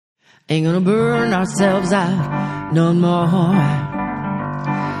Ain't gonna burn ourselves out no more.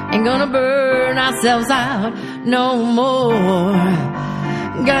 Ain't gonna burn ourselves out no more.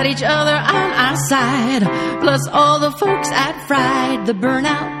 Got each other on our side, plus all the folks at Fried, the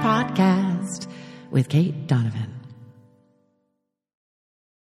Burnout Podcast with Kate Donovan.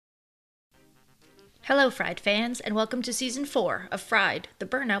 Hello, Fried fans, and welcome to Season 4 of Fried, the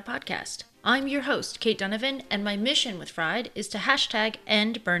Burnout Podcast. I'm your host, Kate Donovan, and my mission with Fried is to hashtag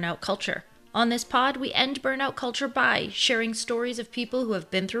end burnout culture. On this pod, we end burnout culture by sharing stories of people who have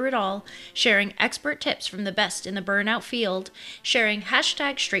been through it all, sharing expert tips from the best in the burnout field, sharing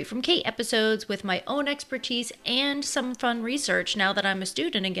hashtag straight from Kate episodes with my own expertise and some fun research now that I'm a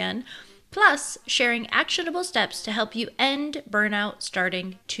student again, plus sharing actionable steps to help you end burnout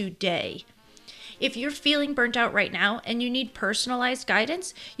starting today. If you're feeling burnt out right now and you need personalized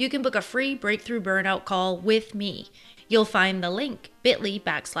guidance, you can book a free breakthrough burnout call with me. You'll find the link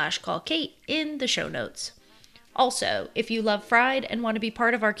bit.ly/callkate in the show notes. Also, if you love Fried and want to be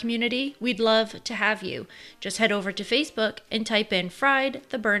part of our community, we'd love to have you. Just head over to Facebook and type in Fried,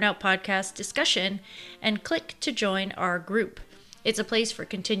 the Burnout Podcast discussion, and click to join our group. It's a place for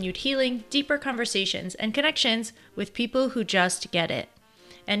continued healing, deeper conversations, and connections with people who just get it.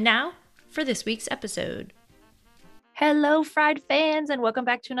 And now, for this week's episode. Hello, Fried fans, and welcome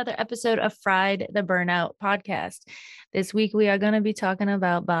back to another episode of Fried, the Burnout Podcast. This week, we are going to be talking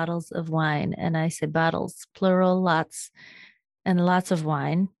about bottles of wine, and I say bottles, plural, lots, and lots of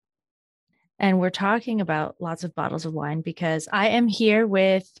wine. And we're talking about lots of bottles of wine because I am here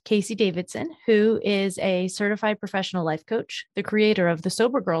with Casey Davidson, who is a certified professional life coach, the creator of the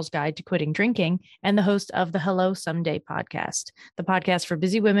Sober Girl's Guide to Quitting Drinking, and the host of the Hello Someday podcast, the podcast for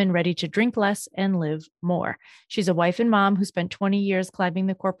busy women ready to drink less and live more. She's a wife and mom who spent 20 years climbing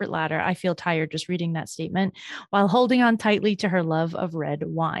the corporate ladder. I feel tired just reading that statement, while holding on tightly to her love of red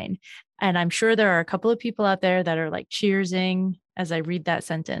wine. And I'm sure there are a couple of people out there that are like cheersing as I read that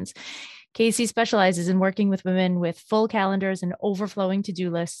sentence. Casey specializes in working with women with full calendars and overflowing to-do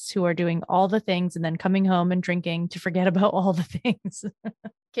lists who are doing all the things and then coming home and drinking to forget about all the things.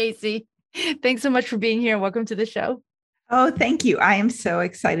 Casey, thanks so much for being here. Welcome to the show. Oh, thank you. I am so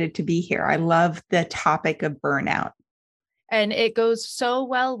excited to be here. I love the topic of burnout. And it goes so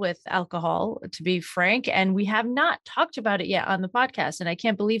well with alcohol, to be frank, and we have not talked about it yet on the podcast. And I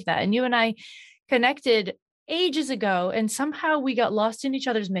can't believe that. And you and I connected ages ago, and somehow we got lost in each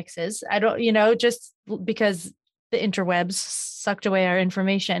other's mixes. I don't, just because the interwebs sucked away our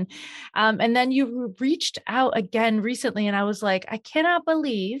information. And then you reached out again recently, and I was like, I cannot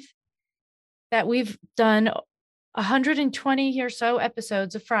believe that we've done 120 or so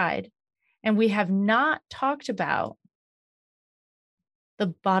episodes of Fried, and we have not talked about the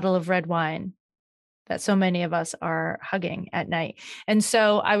bottle of red wine that so many of us are hugging at night. And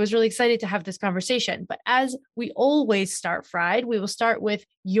so I was really excited to have this conversation. But as we always start Fried, we will start with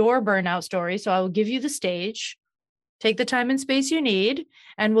your burnout story. So I will give you the stage, take the time and space you need,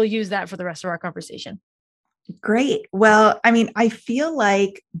 and we'll use that for the rest of our conversation. Great. Well, I feel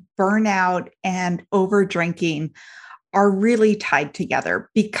like burnout and over drinking are really tied together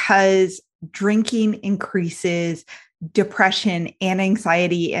because drinking increases depression and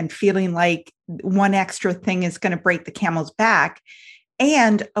anxiety and feeling like one extra thing is going to break the camel's back.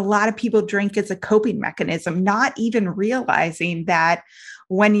 And a lot of people drink as a coping mechanism, not even realizing that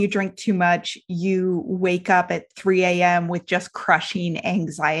when you drink too much, you wake up at 3 a.m. with just crushing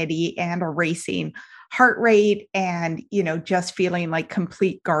anxiety and a racing heart rate and, just feeling like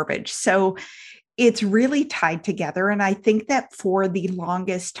complete garbage. So it's really tied together. And I think that for the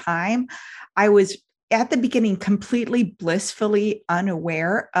longest time, I was at the beginning completely blissfully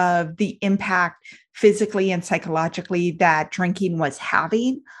unaware of the impact physically and psychologically that drinking was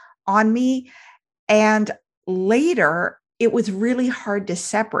having on me. And later, it was really hard to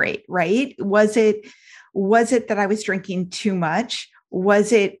separate, right? Was it that I was drinking too much?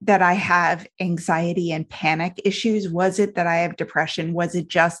 Was it that I have anxiety and panic issues? Was it that I have depression? Was it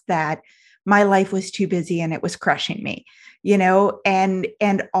just that my life was too busy and it was crushing me?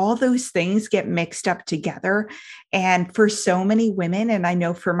 And all those things get mixed up together. And for so many women, and I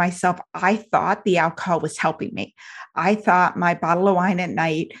know for myself, I thought the alcohol was helping me. I thought my bottle of wine at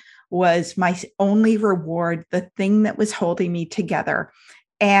night was my only reward, the thing that was holding me together.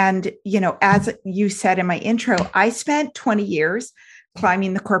 And, as you said in my intro, I spent 20 years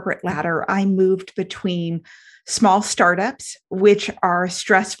climbing the corporate ladder. I moved between small startups, which are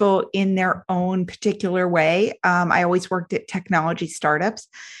stressful in their own particular way. I always worked at technology startups,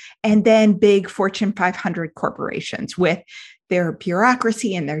 and then big Fortune 500 corporations with their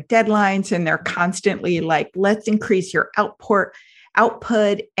bureaucracy and their deadlines. And they're constantly like, let's increase your output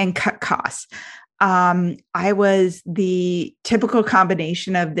output and cut costs. I was the typical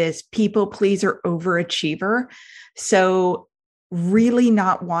combination of this people pleaser overachiever. So really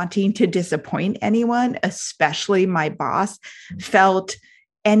not wanting to disappoint anyone, especially my boss, felt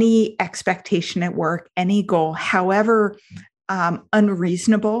any expectation at work, any goal, however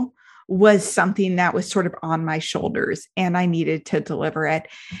unreasonable, was something that was sort of on my shoulders and I needed to deliver it.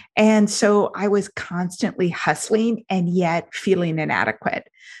 And so I was constantly hustling and yet feeling inadequate.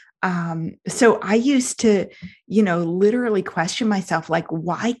 So I used to, literally question myself, like,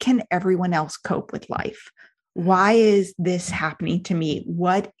 why can everyone else cope with life? Why is this happening to me?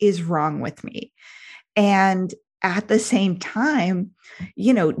 What is wrong with me? And at the same time,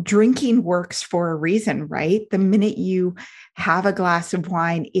 drinking works for a reason, right? The minute you have a glass of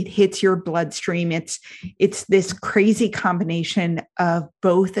wine, it hits your bloodstream. It's this crazy combination of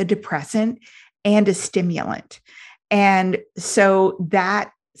both a depressant and a stimulant. And so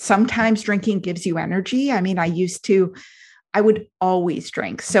that sometimes drinking gives you energy. I mean, I would always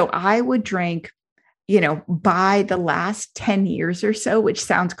drink. So I would drink, by the last 10 years or so, which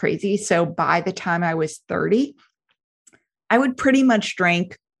sounds crazy. So by the time I was 30, I would pretty much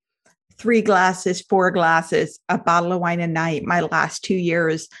drink 3 glasses, 4 glasses, a bottle of wine a night. My last 2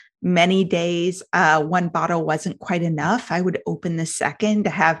 years, many days, 1 bottle wasn't quite enough. I would open the second to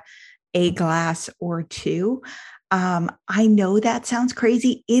have a glass or 2. I know that sounds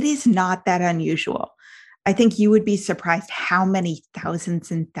crazy. It is not that unusual. I think you would be surprised how many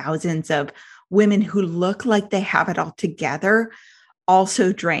thousands and thousands of women who look like they have it all together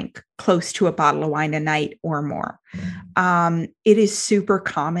also drink close to a bottle of wine a night or more. It is super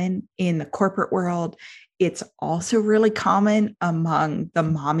common in the corporate world. It's also really common among the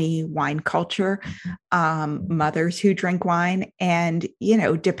mommy wine culture, mothers who drink wine. And,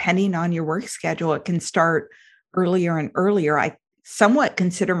 depending on your work schedule, it can start earlier and earlier. I somewhat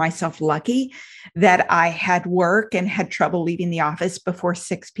consider myself lucky that I had work and had trouble leaving the office before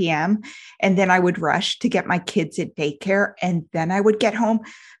 6 p.m. And then I would rush to get my kids at daycare. And then I would get home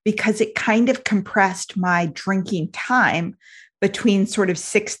because it kind of compressed my drinking time between sort of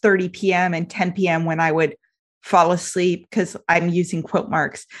 6:30 p.m. and 10 p.m. when I would fall asleep, because I'm using quote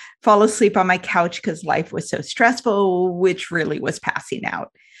marks, fall asleep on my couch because life was so stressful, which really was passing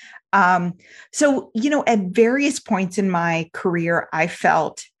out. So, at various points in my career, I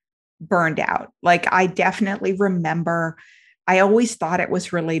felt burned out. Like I definitely remember, I always thought it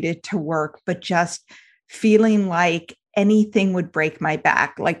was related to work, but just feeling like anything would break my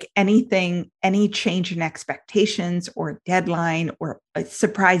back, like anything, any change in expectations or deadline or a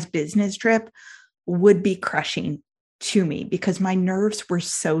surprise business trip would be crushing to me because my nerves were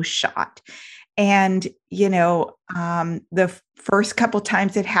so shot. And, the first couple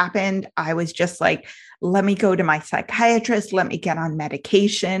times it happened, I was just like, let me go to my psychiatrist. Let me get on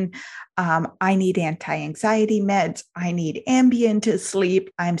medication. I need anti-anxiety meds. I need Ambien to sleep.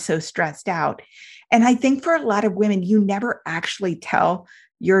 I'm so stressed out. And I think for a lot of women, you never actually tell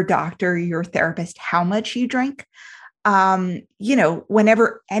your doctor, your therapist, how much you drink.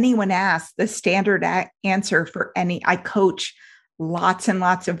 Whenever anyone asks, the standard answer for I coach lots and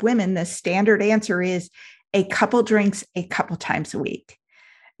lots of women, the standard answer is a couple drinks a couple times a week.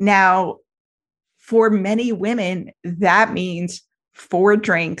 Now, for many women, that means 4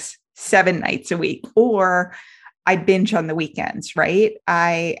 drinks 7 nights a week, or I binge on the weekends, right?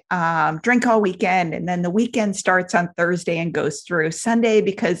 I drink all weekend, and then the weekend starts on Thursday and goes through Sunday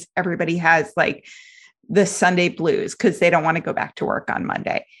because everybody has like the Sunday blues because they don't want to go back to work on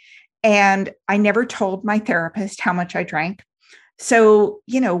Monday. And I never told my therapist how much I drank. So,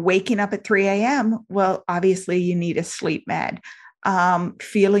 waking up at 3 a.m., well, obviously you need a sleep med.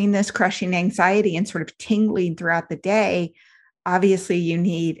 Feeling this crushing anxiety and sort of tingling throughout the day, obviously you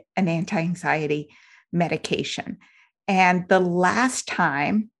need an anti-anxiety medication. And the last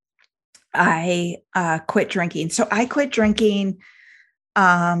time I quit drinking, so I quit drinking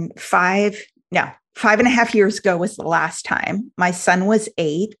 5.5 years ago was the last time. My son was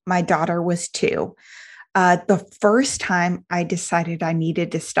 8, my daughter was 2. The first time I decided I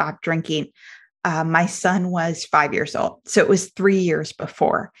needed to stop drinking, my son was 5 years old. So it was 3 years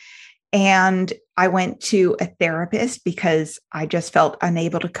before. And I went to a therapist because I just felt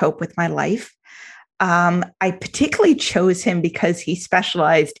unable to cope with my life. I particularly chose him because he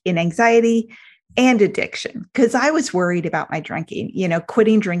specialized in anxiety and addiction, because I was worried about my drinking.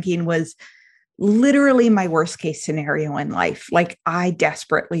 Quitting drinking was literally my worst case scenario in life. Like I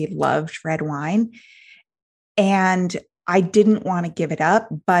desperately loved red wine. And I didn't want to give it up,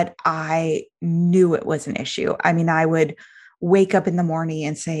 but I knew it was an issue. I mean, I would wake up in the morning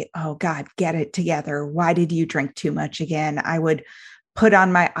and say, oh God, get it together. Why did you drink too much again? I would put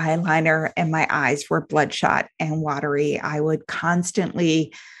on my eyeliner and my eyes were bloodshot and watery. I would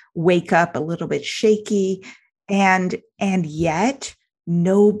constantly wake up a little bit shaky. And yet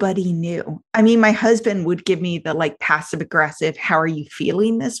nobody knew. I mean, my husband would give me the like passive aggressive, how are you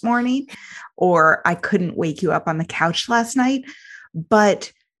feeling this morning? Or I couldn't wake you up on the couch last night.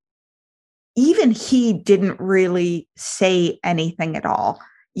 But even he didn't really say anything at all.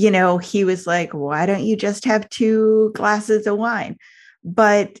 He was like, why don't you just have 2 glasses of wine?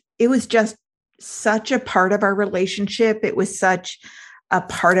 But it was just such a part of our relationship. It was such a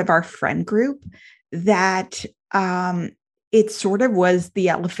part of our friend group that it sort of was the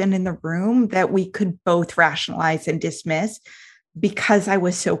elephant in the room that we could both rationalize and dismiss because I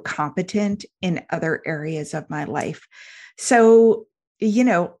was so competent in other areas of my life. So,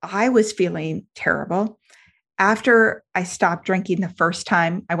 I was feeling terrible. After I stopped drinking the first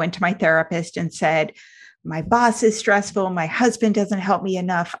time, I went to my therapist and said, my boss is stressful. My husband doesn't help me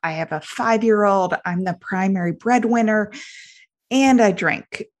enough. I have a 5-year-old. I'm the primary breadwinner. And I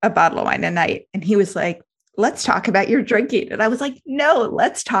drink a bottle of wine a night. And he was like, let's talk about your drinking. And I was like, no,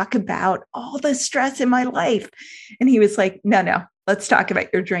 let's talk about all the stress in my life. And he was like, no, let's talk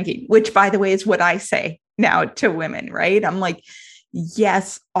about your drinking, which by the way, is what I say now to women, right? I'm like,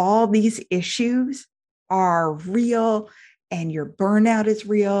 yes, all these issues are real and your burnout is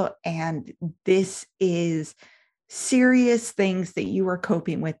real. And this is serious things that you are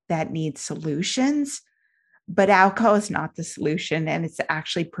coping with that need solutions. But alcohol is not the solution. And it's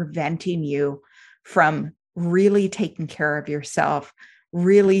actually preventing you from really taking care of yourself,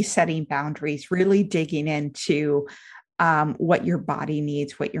 really setting boundaries, really digging into what your body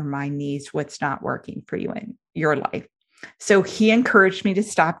needs, what your mind needs, what's not working for you in your life. So he encouraged me to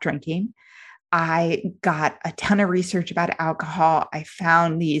stop drinking. I got a ton of research about alcohol. I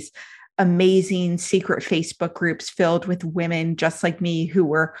found these amazing secret Facebook groups filled with women just like me who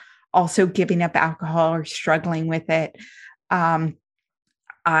were also giving up alcohol or struggling with it. I,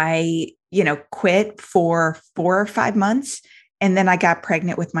 quit for 4 or 5 months, and then I got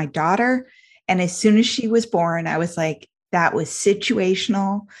pregnant with my daughter. And as soon as she was born, I was like, that was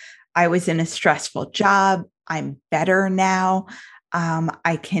situational. I was in a stressful job. I'm better now.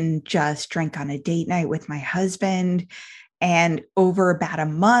 I can just drink on a date night with my husband. And over about a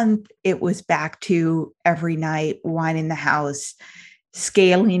month, it was back to every night, wine in the house,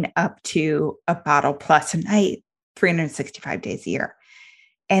 scaling up to a bottle plus a night, 365 days a year.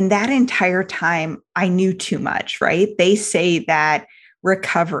 And that entire time, I knew too much, right? They say that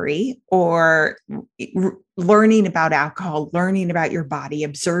recovery or learning about alcohol, learning about your body,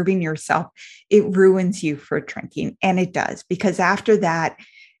 observing yourself, it ruins you for drinking. And it does, because after that,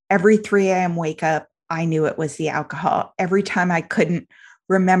 every 3 a.m. wake up, I knew it was the alcohol. Every time I couldn't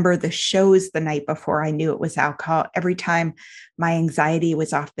remember the shows the night before, I knew it was alcohol. Every time my anxiety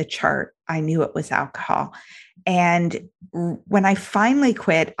was off the chart, I knew it was alcohol. And when I finally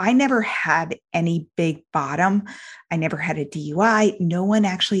quit, I never had any big bottom. I never had a DUI. No one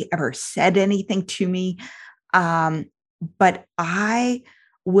actually ever said anything to me. But I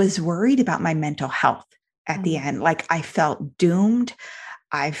was worried about my mental health at the end. Like I felt doomed.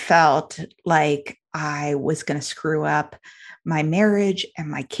 I felt like I was going to screw up my marriage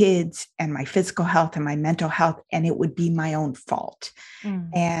and my kids and my physical health and my mental health, and it would be my own fault.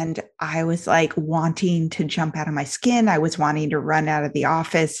 And I was like wanting to jump out of my skin. I was wanting to run out of the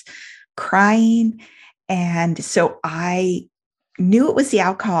office crying. And so I knew it was the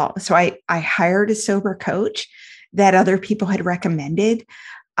alcohol. So I hired a sober coach that other people had recommended.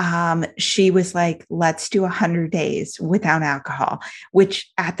 She was like, let's do 100 days without alcohol,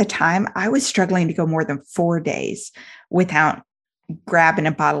 which at the time I was struggling to go more than 4 days without grabbing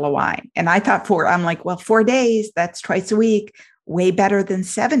a bottle of wine. And I thought I'm like, well, 4 days, that's twice a week, way better than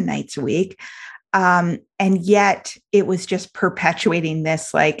 7 nights a week. And yet it was just perpetuating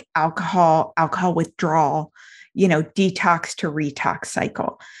this like alcohol withdrawal, detox to retox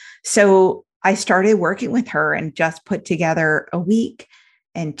cycle. So I started working with her and just put together a week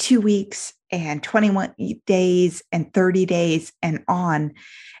and 2 weeks and 21 days and 30 days and on.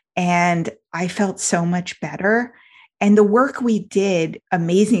 And I felt so much better. And the work we did,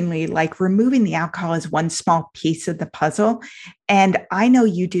 amazingly, like removing the alcohol is one small piece of the puzzle. And I know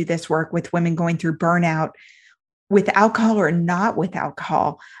you do this work with women going through burnout with alcohol or not with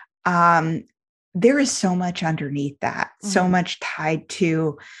alcohol. There is so much underneath that, so much tied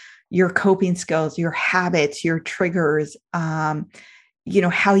to your coping skills, your habits, your triggers,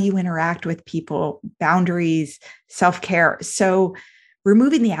 how you interact with people, boundaries, self-care. So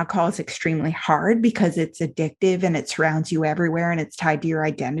removing the alcohol is extremely hard because it's addictive and it surrounds you everywhere and it's tied to your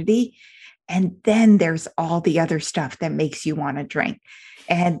identity. And then there's all the other stuff that makes you want to drink.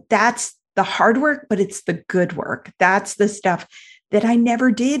 And that's the hard work, but it's the good work. That's the stuff that I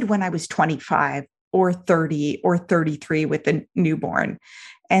never did when I was 25 or 30 or 33 with a newborn.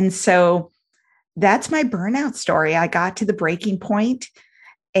 And so that's my burnout story. I got to the breaking point,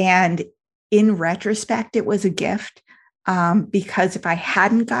 and in retrospect, it was a gift, because if I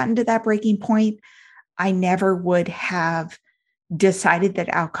hadn't gotten to that breaking point, I never would have decided that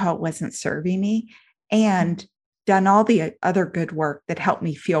alcohol wasn't serving me and done all the other good work that helped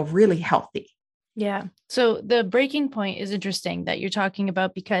me feel really healthy. Yeah. So the breaking point is interesting that you're talking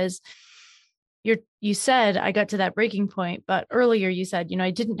about, because you said I got to that breaking point, but earlier you said,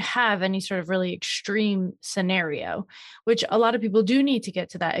 I didn't have any sort of really extreme scenario, which a lot of people do need to get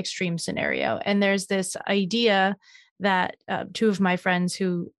to that extreme scenario. And there's this idea that two of my friends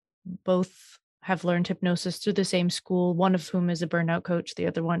who both have learned hypnosis through the same school, one of whom is a burnout coach, the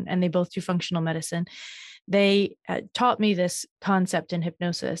other one, and they both do functional medicine. They taught me this concept in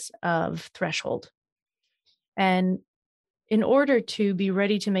hypnosis of threshold. And in order to be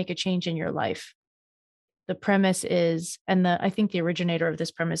ready to make a change in your life, the premise is, and I think the originator of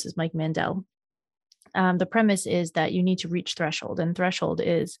this premise is Mike Mandel. The premise is that you need to reach threshold, and threshold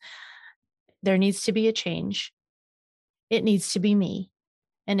is there needs to be a change. It needs to be me,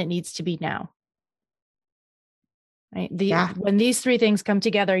 and it needs to be now. Right? When these three things come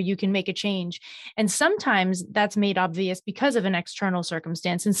together, you can make a change. And sometimes that's made obvious because of an external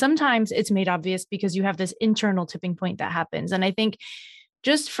circumstance. And sometimes it's made obvious because you have this internal tipping point that happens. And I think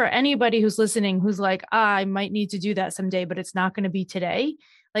just for anybody who's listening, who's like, I might need to do that someday, but it's not going to be today.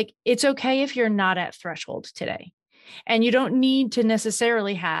 Like, it's okay if you're not at threshold today. And you don't need to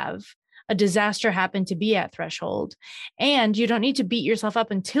necessarily have a disaster happen to be at threshold. And you don't need to beat yourself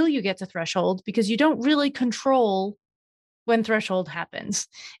up until you get to threshold, because you don't really control when threshold happens.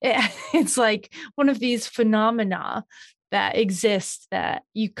 It's like one of these phenomena that exist that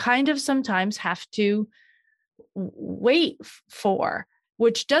you kind of sometimes have to wait for,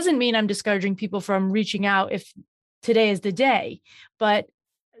 which doesn't mean I'm discouraging people from reaching out if today is the day. But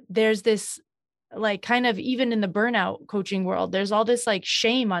there's this, like, kind of, even in the burnout coaching world, there's all this like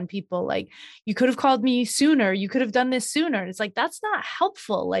shame on people. Like, you could have called me sooner. You could have done this sooner. It's like, that's not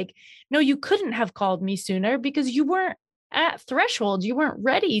helpful. Like, no, you couldn't have called me sooner because you weren't at threshold. You weren't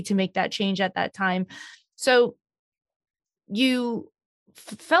ready to make that change at that time. So you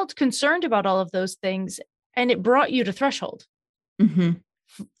felt concerned about all of those things, and it brought you to threshold. Mm-hmm.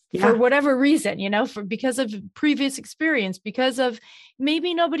 For whatever reason, because of previous experience, because of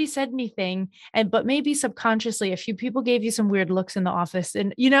maybe nobody said anything, but maybe subconsciously a few people gave you some weird looks in the office,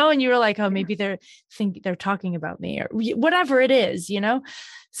 and and you were like, oh, maybe they're talking about me, or whatever it is,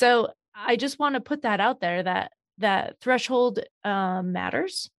 So I just want to put that out there, that threshold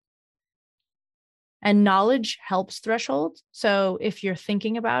matters. And knowledge helps threshold. So if you're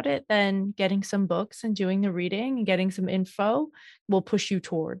thinking about it, then getting some books and doing the reading and getting some info will push you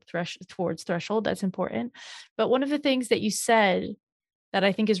towards threshold. That's important. But one of the things that you said that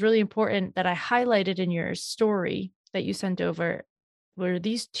I think is really important, that I highlighted in your story that you sent over, were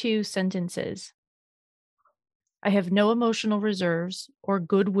these two sentences. I have no emotional reserves or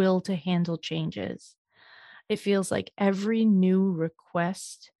goodwill to handle changes. It feels like every new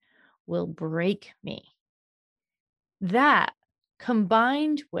request will break me. That,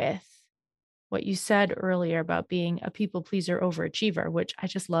 combined with what you said earlier about being a people pleaser overachiever, which I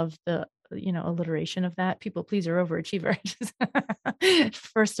just love the alliteration of that, people pleaser overachiever.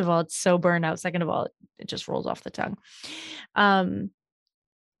 First of all, it's so burnout. Second of all, it just rolls off the tongue.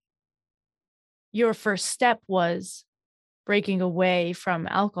 Your first step was breaking away from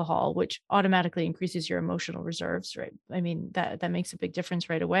alcohol, which automatically increases your emotional reserves, right? I mean, that makes a big difference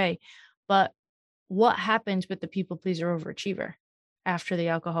right away. But what happened with the people pleaser overachiever after the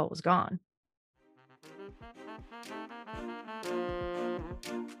alcohol was gone?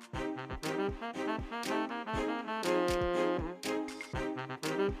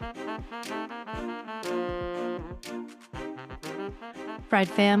 Fried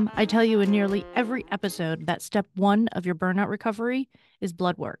fam, I tell you in nearly every episode that step one of your burnout recovery is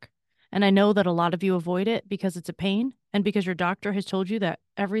blood work. And I know that a lot of you avoid it because it's a pain and because your doctor has told you that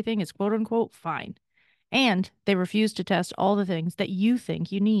everything is quote unquote fine. And they refuse to test all the things that you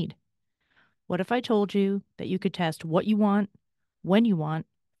think you need. What if I told you that you could test what you want, when you want,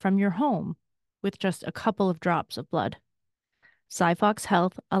 from your home with just a couple of drops of blood? Cyfox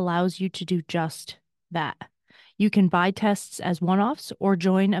Health allows you to do just that. You can buy tests as one-offs or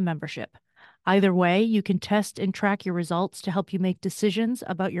join a membership. Either way, you can test and track your results to help you make decisions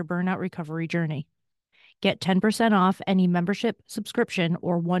about your burnout recovery journey. Get 10% off any membership, subscription,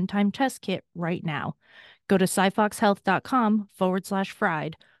 or one-time test kit right now. Go to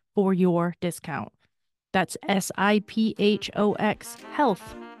siphoxhealth.com/fried for your discount. That's SIPHOX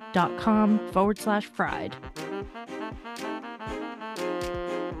health.com/fried.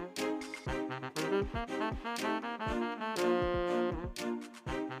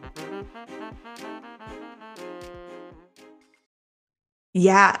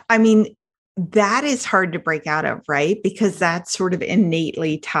 Yeah. I mean, that is hard to break out of, right? Because that's sort of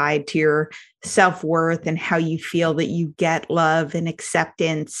innately tied to your self-worth and how you feel that you get love and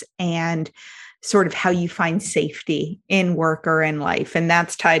acceptance and sort of how you find safety in work or in life. And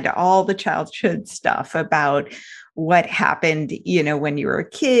that's tied to all the childhood stuff about what happened, when you were a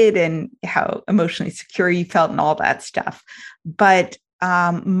kid and how emotionally secure you felt and all that stuff. But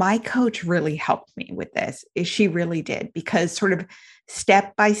my coach really helped me with this. She really did, because sort of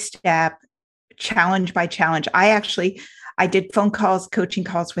step by step, challenge by challenge. I did phone calls, coaching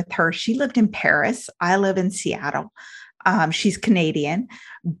calls with her. She lived in Paris. I live in Seattle. She's Canadian,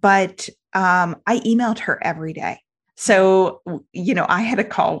 but I emailed her every day. So, I had a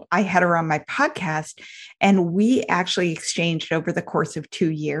call, I had her on my podcast, and we actually exchanged over the course of 2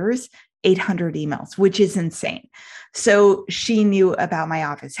 years, 800 emails, which is insane. So she knew about my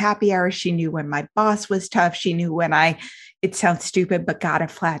office happy hour. She knew when my boss was tough. She knew when it sounds stupid, but got a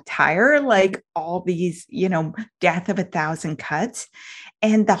flat tire, like all these, death of 1,000 cuts.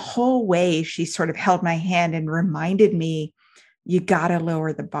 And the whole way she sort of held my hand and reminded me, you got to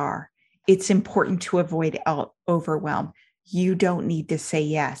lower the bar. It's important to avoid overwhelm. You don't need to say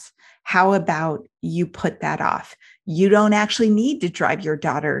yes. How about you put that off? You don't actually need to drive your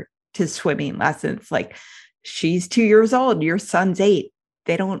daughter to swimming lessons. Like, she's 2 years old, your son's 8.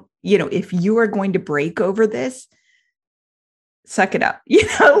 They don't, if you are going to break over this, suck it up,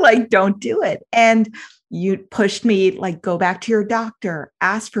 don't do it. And you pushed me, go back to your doctor,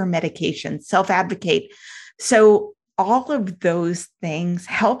 ask for medication, self-advocate. So all of those things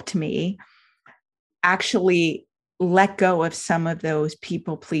helped me actually let go of some of those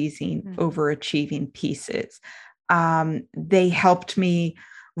people-pleasing, overachieving pieces. They helped me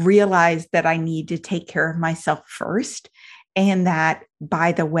realize that I need to take care of myself first. And that,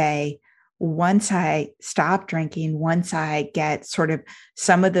 by the way, once I stop drinking, once I get sort of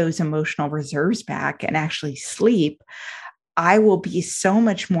some of those emotional reserves back and actually sleep, I will be so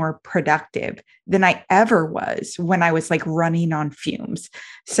much more productive than I ever was when I was running on fumes.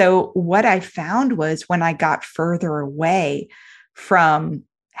 So what I found was, when I got further away from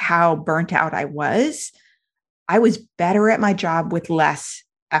how burnt out I was better at my job with less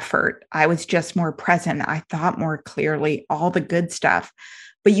effort. I was just more present. I thought more clearly, all the good stuff.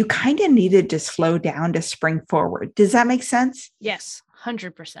 But you kind of needed to slow down to spring forward. Does that make sense? Yes,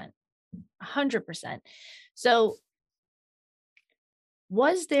 100%. 100%. So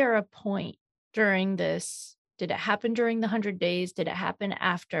was there a point during this? Did it happen during the 100 days? Did it happen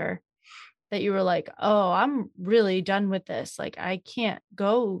after that you were like, oh, I'm really done with this? I can't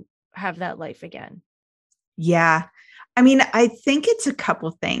go have that life again. Yeah. I mean, I think it's a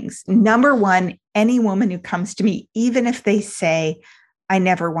couple things. Number one, any woman who comes to me, even if they say, I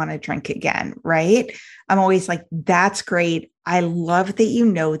never want to drink again, right? I'm always like, that's great. I love that you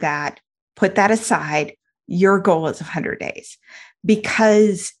know that. Put that aside. Your goal is 100 days.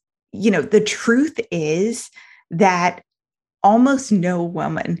 Because, the truth is that almost no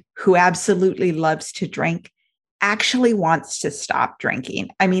woman who absolutely loves to drink actually wants to stop drinking.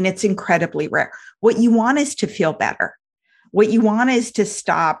 I mean, it's incredibly rare. What you want is to feel better. What you want is to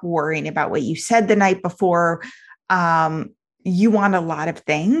stop worrying about what you said the night before. You want a lot of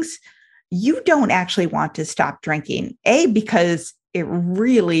things. You don't actually want to stop drinking, because it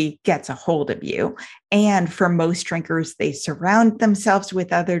really gets a hold of you. And for most drinkers, they surround themselves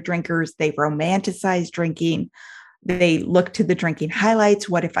with other drinkers. They romanticize drinking. They look to the drinking highlights.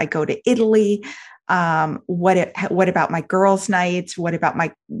 What if I go to Italy? What about my girls' nights? What about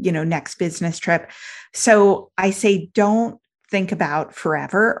my, next business trip? So I say, don't think about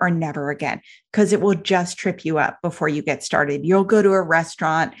forever or never again, because it will just trip you up before you get started. You'll go to a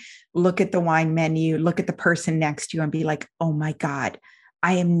restaurant, look at the wine menu, look at the person next to you and be like, oh my God,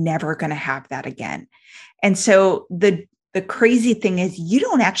 I am never going to have that again. And so the crazy thing is, you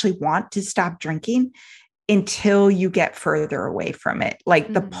don't actually want to stop drinking until you get further away from it.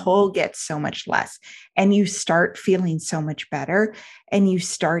 The pull gets so much less and you start feeling so much better, and you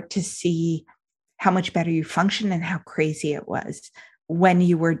start to see how much better you function and how crazy it was when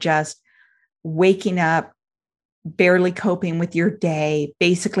you were just waking up, barely coping with your day,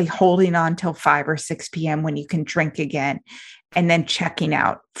 basically holding on till 5 or 6 p.m. when you can drink again, and then checking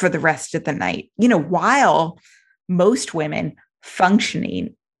out for the rest of the night, while most women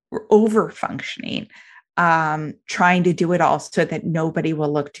functioning or over functioning, trying to do it all so that nobody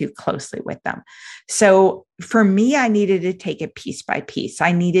will look too closely with them. So for me, I needed to take it piece by piece.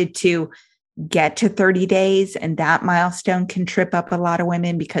 I needed to get to 30 days, and that milestone can trip up a lot of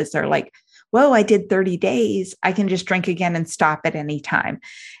women because they're like, whoa, I did 30 days. I can just drink again and stop at any time.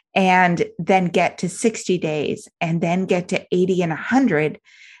 And then get to 60 days, and then get to 80 and 100,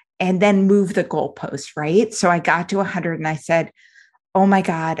 and then move the goalpost, right? So I got to 100 and I said, oh my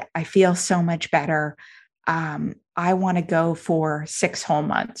God, I feel so much better. I want to go for 6 whole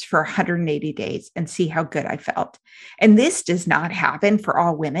months, for 180 days, and see how good I felt. And this does not happen for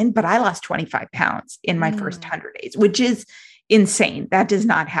all women, but I lost 25 pounds in my first 100 days, which is insane. That does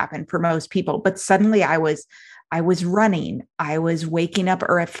not happen for most people. But suddenly I was running. I was waking up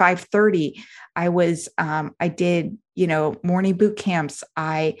or at 5:30. I did, morning boot camps.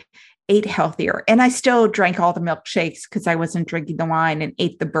 I ate healthier, and I still drank all the milkshakes because I wasn't drinking the wine, and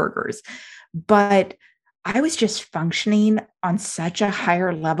ate the burgers. But I was just functioning on such a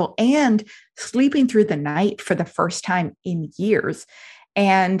higher level and sleeping through the night for the first time in years,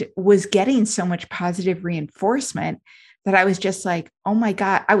 and was getting so much positive reinforcement that I was just like, oh my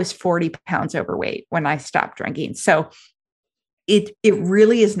God, I was 40 pounds overweight when I stopped drinking. So it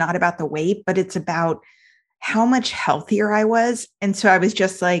really is not about the weight, but it's about how much healthier I was. And so I was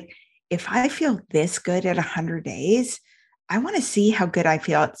just like, if I feel this good at 100 days, I want to see how good I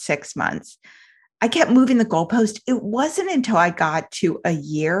feel at 6 months. I kept moving the goalpost. It wasn't until I got to a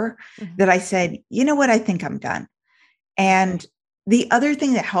year that I said, you know what, I think I'm done. And the other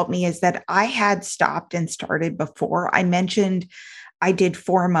thing that helped me is that I had stopped and started before. I mentioned I did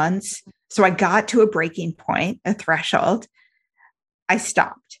 4 months. So I got to a breaking point, a threshold. I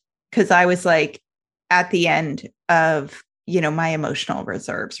stopped because I was like at the end of, my emotional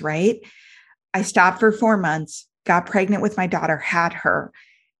reserves, right? I stopped for 4 months, got pregnant with my daughter, had her,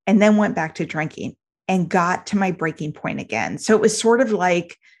 and then went back to drinking and got to my breaking point again. So it was sort of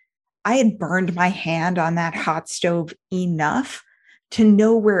like I had burned my hand on that hot stove enough to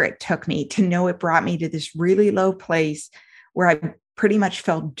know where it took me, to know it brought me to this really low place where I pretty much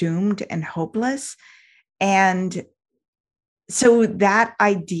felt doomed and hopeless. And so that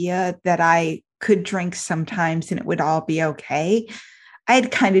idea that I could drink sometimes and it would all be okay, I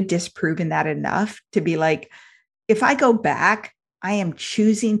had kind of disproven that enough to be like, if I go back, I am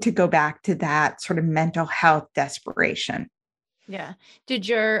choosing to go back to that sort of mental health desperation. Yeah. Did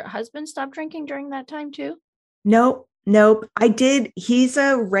your husband stop drinking during that time too? Nope. I did. He's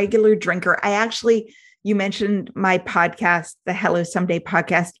a regular drinker. You mentioned my podcast, the Hello Someday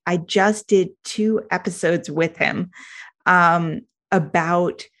podcast. I just did 2 episodes with him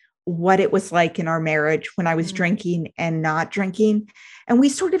about what it was like in our marriage when I was drinking and not drinking. And we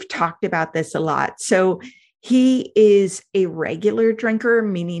sort of talked about this a lot. So he is a regular drinker,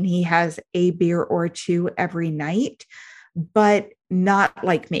 meaning he has a beer or 2 every night, but not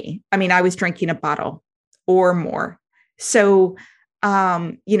like me. I mean, I was drinking a bottle or more. So,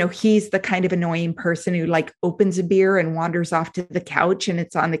 he's the kind of annoying person who like opens a beer and wanders off to the couch and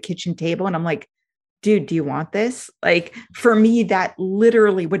it's on the kitchen table. And I'm like, dude, do you want this? Like for me, that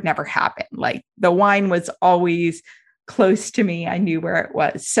literally would never happen. Like the wine was always close to me. I knew where it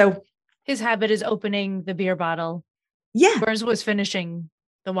was. So his habit is opening the beer bottle. Yeah. Burns was finishing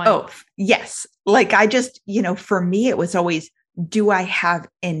the wine. Oh, yes. Like I just, for me, it was always, do I have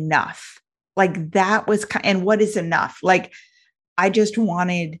enough? Like that was, and what is enough? Like I just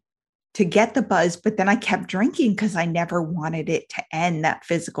wanted to get the buzz, but then I kept drinking because I never wanted it to end, that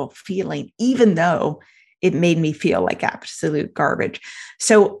physical feeling, even though it made me feel like absolute garbage.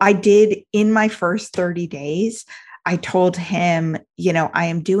 So I did in my first 30 days, I told him, I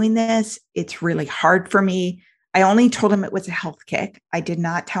am doing this. It's really hard for me. I only told him it was a health kick. I did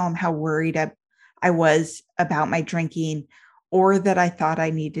not tell him how worried I was about my drinking or that I thought I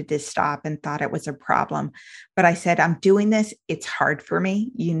needed to stop and thought it was a problem. But I said, I'm doing this. It's hard for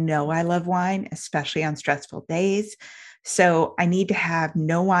me. I love wine, especially on stressful days. So I need to have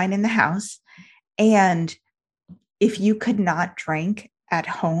no wine in the house. And if you could not drink at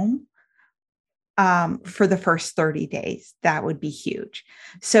home for the first 30 days, that would be huge.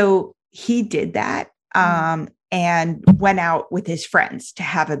 So he did that. And went out with his friends to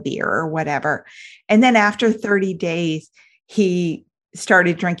have a beer or whatever. And then after 30 days, he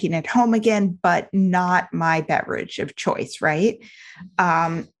started drinking at home again, but not my beverage of choice. Right.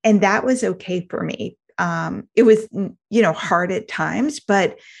 And that was okay for me. It was, hard at times,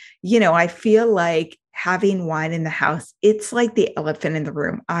 but, I feel like having wine in the house, it's like the elephant in the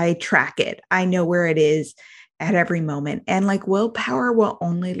room. I track it. I know where it is at every moment. And like willpower will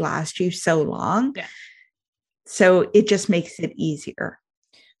only last you so long. Yeah. So it just makes it easier.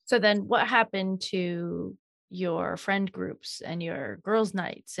 So then what happened to your friend groups and your girls'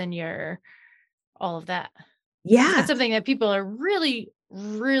 nights and your all of that? Yeah. That's something that people are really,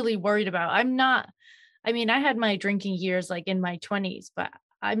 really worried about. I mean, I had my drinking years like in my 20s, but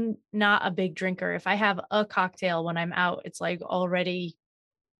I'm not a big drinker. If I have a cocktail when I'm out, it's like already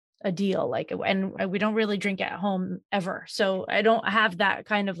a deal. Like, and we don't really drink at home ever. So I don't have that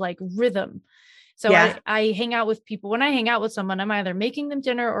kind of like rhythm. So Yeah. I hang out with people. When I hang out with someone, I'm either making them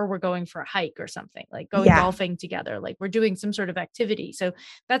dinner or we're going for a hike or something, like going Yeah. golfing together. Like we're doing some sort of activity. So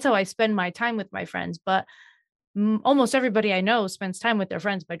that's how I spend my time with my friends. But almost everybody I know spends time with their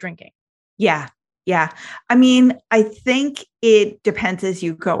friends by drinking. Yeah. Yeah. I mean, I think it depends as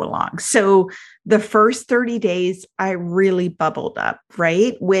you go along. So the first 30 days, I really bubbled up,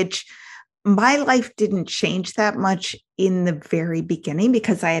 right? Which my life didn't change that much in the very beginning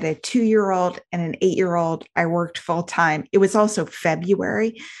because I had a 2-year-old and an 8-year-old. I worked full time. It was also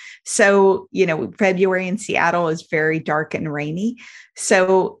February. So, February in Seattle is very dark and rainy.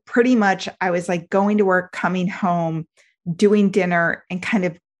 So pretty much I was like going to work, coming home, doing dinner, and kind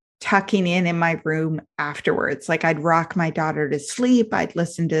of tucking in my room afterwards. Like I'd rock my daughter to sleep. I'd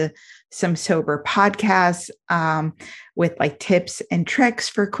listen to some sober podcasts with like tips and tricks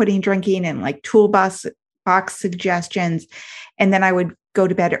for quitting drinking and like toolbox box suggestions. And then I would go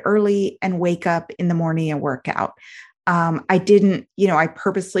to bed early and wake up in the morning and work out. I didn't, I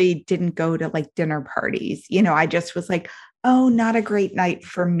purposely didn't go to like dinner parties. I just was like, oh, not a great night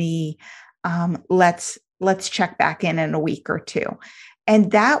for me. Let's check back in a week or two.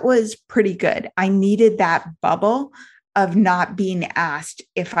 And that was pretty good. I needed that bubble of not being asked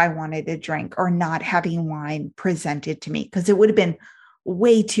if I wanted a drink or not having wine presented to me, because it would have been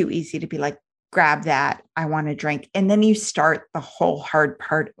way too easy to be like, grab that, I want a drink. And then you start the whole hard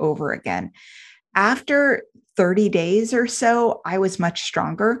part over again. After 30 days or so, I was much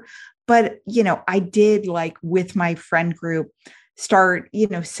stronger. But, I did like with my friend group start,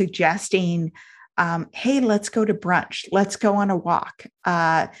 suggesting, hey, let's go to brunch. Let's go on a walk.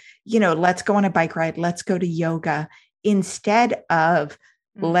 Let's go on a bike ride. Let's go to yoga instead of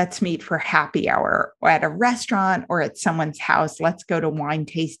let's meet for happy hour or at a restaurant or at someone's house. Let's go to wine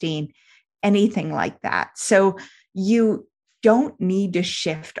tasting, anything like that. So you don't need to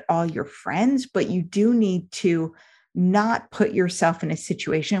shift all your friends, but you do need to not put yourself in a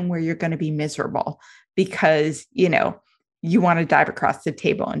situation where you're going to be miserable because, you want to dive across the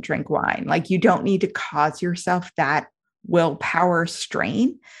table and drink wine. Like you don't need to cause yourself that willpower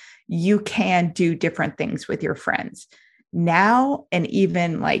strain. You can do different things with your friends. Now, and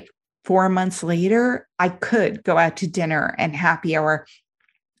even like 4 months later, I could go out to dinner and happy hour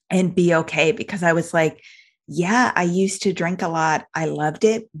and be okay because I was like, yeah, I used to drink a lot. I loved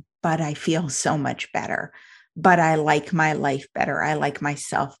it, but I feel so much better. But I like my life better. I like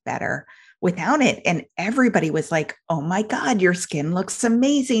myself better without it. And everybody was like, oh my God, your skin looks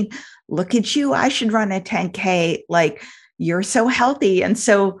amazing. Look at you. I should run a 10K. Like you're so healthy. And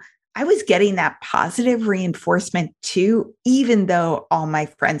so I was getting that positive reinforcement too, even though all my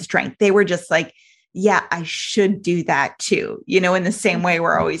friends drank. They were just like, yeah, I should do that too. In the same way,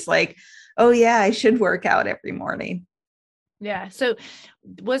 we're always like, oh yeah, I should work out every morning. Yeah. So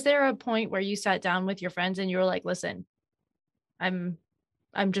was there a point where you sat down with your friends and you were like, listen, I'm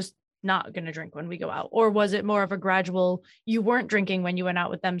just not going to drink when we go out? Or was it more of a gradual, you weren't drinking when you went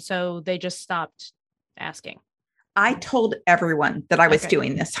out with them, so they just stopped asking? I told everyone that I was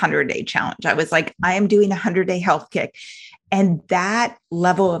doing this 100-day challenge. I was like, I am doing a 100-day health kick. And that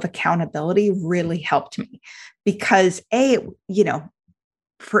level of accountability really helped me because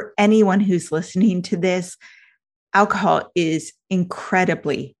for anyone who's listening to this, alcohol is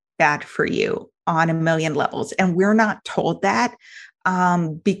incredibly bad for you on a million levels. And we're not told that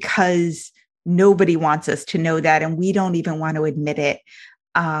because nobody wants us to know that. And we don't even want to admit it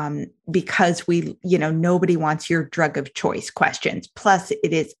because nobody wants your drug of choice questions. Plus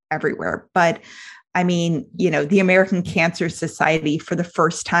it is everywhere. But I mean, the American Cancer Society for the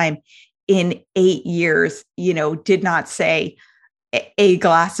first time in 8 years, did not say a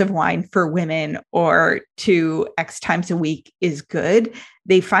glass of wine for women or 2 X times a week is good.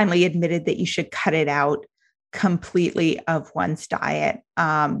 They finally admitted that you should cut it out completely of one's diet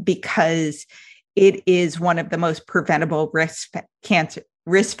because it is one of the most preventable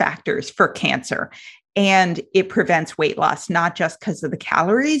risk factors for cancer. And it prevents weight loss, not just because of the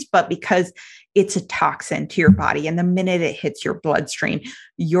calories, but because it's a toxin to your body. And the minute it hits your bloodstream,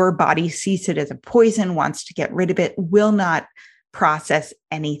 your body sees it as a poison, wants to get rid of it, will not process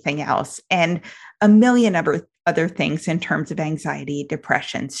anything else. And a million other things in terms of anxiety,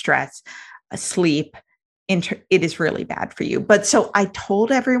 depression, stress, sleep. It is really bad for you. But so I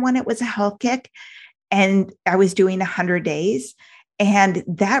told everyone it was a health kick, and I was doing 100 days. And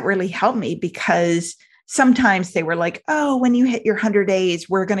that really helped me because sometimes they were like, oh, when you hit your 100 days,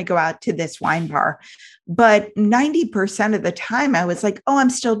 we're going to go out to this wine bar. But 90% of the time, I was like, oh, I'm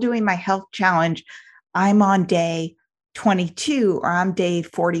still doing my health challenge. I'm on day 22 or I'm day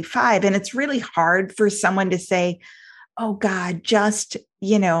 45. And it's really hard for someone to say, oh God, just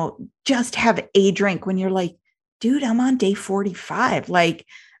have a drink when you're like, dude, I'm on day 45. Like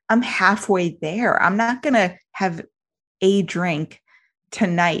I'm halfway there. I'm not going to have a drink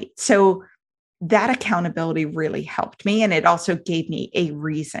tonight. So that accountability really helped me. And it also gave me a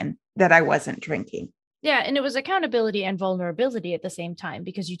reason that I wasn't drinking. Yeah. And it was accountability and vulnerability at the same time,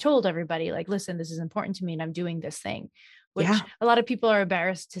 because you told everybody like, listen, this is important to me and I'm doing this thing, which a lot of people are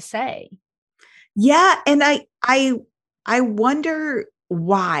embarrassed to say. Yeah. And I wonder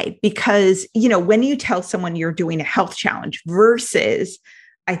why, because, when you tell someone you're doing a health challenge versus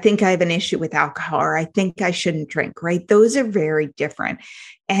I think I have an issue with alcohol, or I think I shouldn't drink, right? Those are very different.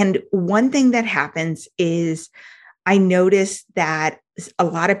 And one thing that happens is I noticed that a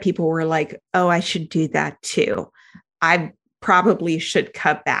lot of people were like, oh, I should do that too. I probably should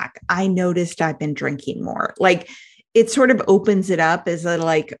cut back. I noticed I've been drinking more. Like it sort of opens it up as a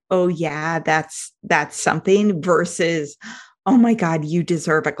like, oh yeah, that's something versus, oh my God, you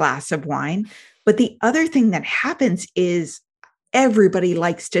deserve a glass of wine. But the other thing that happens is everybody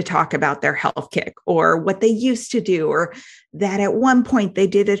likes to talk about their health kick or what they used to do, or that at one point they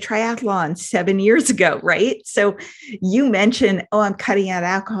did a triathlon 7 years ago, right? So you mentioned, oh, I'm cutting out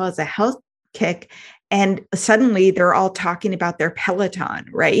alcohol as a health kick. And suddenly they're all talking about their Peloton,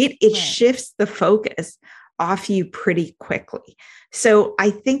 right? It shifts the focus off you pretty quickly. So I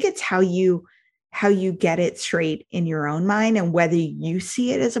think it's how you get it straight in your own mind and whether you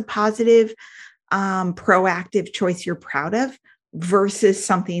see it as a positive, proactive choice you're proud of versus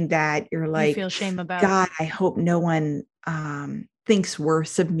something that you're like, you feel shame about. God, I hope no one thinks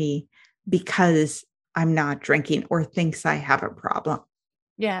worse of me because I'm not drinking or thinks I have a problem.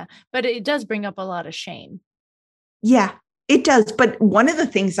 Yeah, but it does bring up a lot of shame. Yeah, it does. But one of the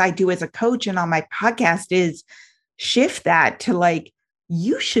things I do as a coach and on my podcast is shift that to like,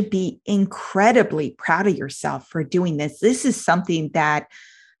 you should be incredibly proud of yourself for doing this. This is something that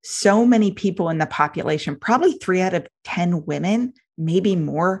so many people in the population, probably 3 out of 10 women, maybe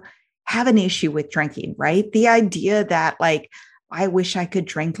more, have an issue with drinking, right? The idea that like, I wish I could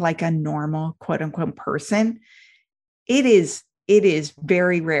drink like a normal quote unquote person. It is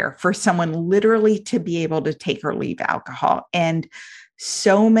very rare for someone literally to be able to take or leave alcohol. And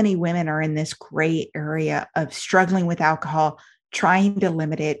so many women are in this gray area of struggling with alcohol, trying to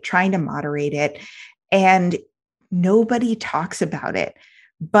limit it, trying to moderate it. And nobody talks about it.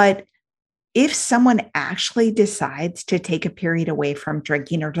 But if someone actually decides to take a period away from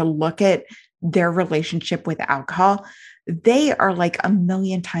drinking or to look at their relationship with alcohol, they are like a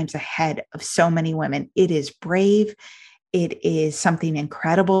million times ahead of so many women. It is brave. It is something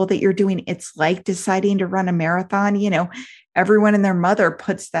incredible that you're doing. It's like deciding to run a marathon. Everyone and their mother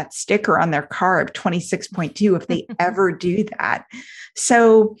puts that sticker on their car of 26.2 if they ever do that.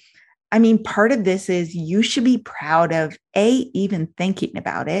 So, I mean, part of this is you should be proud of even thinking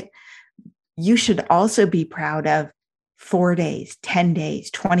about it. You should also be proud of 4 days, 10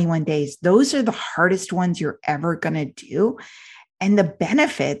 days, 21 days. Those are the hardest ones you're ever going to do. And the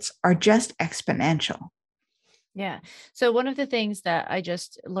benefits are just exponential. Yeah. So one of the things that I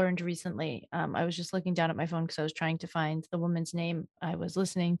just learned recently, I was just looking down at my phone because I was trying to find the woman's name. I was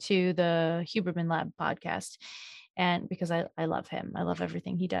listening to the Huberman Lab podcast. And because I love him, I love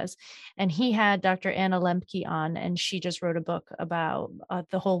everything he does. And he had Dr. Anna Lembke on, and she just wrote a book about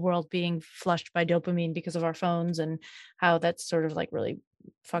the whole world being flushed by dopamine because of our phones and how that's sort of like really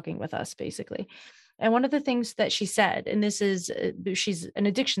fucking with us, basically. And one of the things that she said, and this is, she's an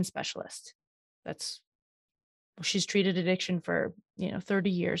addiction specialist. She's treated addiction for, 30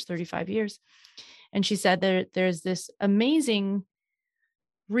 years, 35 years. And she said there's this amazing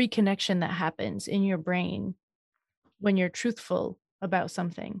reconnection that happens in your brain when you're truthful about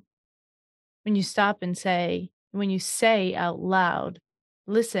something, when you stop and when you say out loud,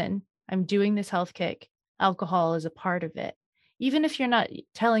 listen, I'm doing this health kick. Alcohol is a part of it. even if you're not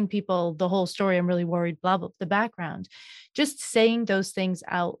telling people the whole story, I'm really worried, blah, blah, the background, just saying those things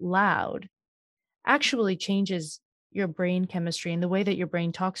out loud actually changes your brain chemistry and the way that your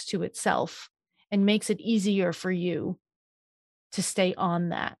brain talks to itself and makes it easier for you to stay on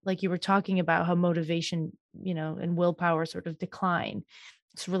that. Like you were talking about how motivation, and willpower sort of decline.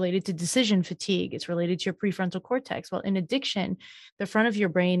 It's related to decision fatigue. It's related to your prefrontal cortex. Well, in addiction, the front of your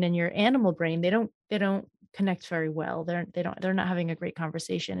brain and your animal brain, they don't connect very well. They're not having a great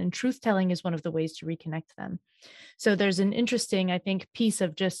conversation. And truth telling is one of the ways to reconnect them. So there's an interesting, I think, piece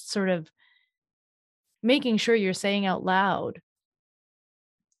of just sort of making sure you're saying out loud.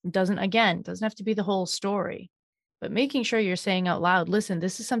 Doesn't have to be the whole story, but making sure you're saying out loud, listen,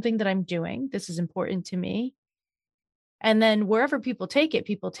 this is something that I'm doing. This is important to me. And then wherever people take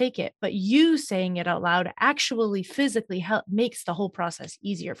it. But you saying it out loud actually physically makes the whole process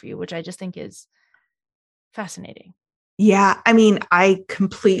easier for you, which I just think is fascinating. Yeah. I mean, I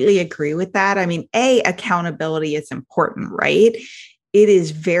completely agree with that. I mean, accountability is important, right? It is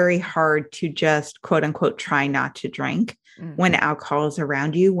very hard to just quote unquote, try not to drink when alcohol is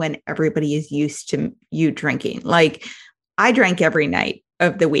around you, when everybody is used to you drinking. Like I drank every night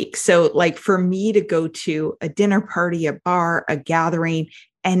of the week. So like for me to go to a dinner party, a bar, a gathering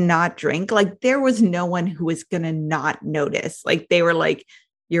and not drink, like there was no one who was going to not notice. Like they were like,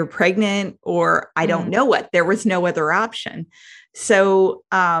 you're pregnant or I don't know what, there was no other option. So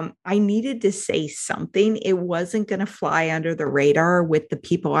I needed to say something. It wasn't going to fly under the radar with the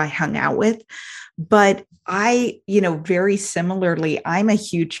people I hung out with. But I, very similarly, I'm a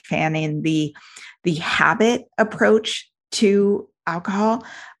huge fan in the habit approach to alcohol,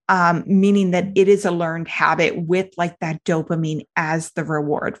 meaning that it is a learned habit with like that dopamine as the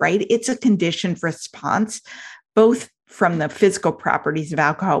reward, right? It's a conditioned response, both from the physical properties of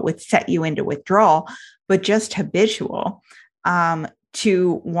alcohol, which set you into withdrawal, but just habitual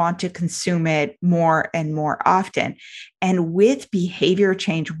to want to consume it more and more often. And with behavior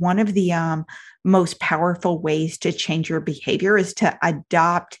change, one of the most powerful ways to change your behavior is to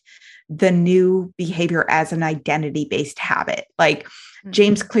adopt the new behavior as an identity-based habit. Like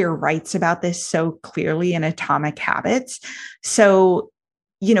James Clear writes about this so clearly in Atomic Habits. So,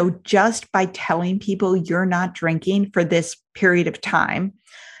 just by telling people you're not drinking for this period of time,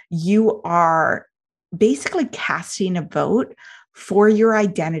 you are basically casting a vote for your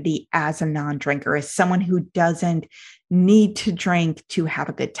identity as a non-drinker, as someone who doesn't need to drink to have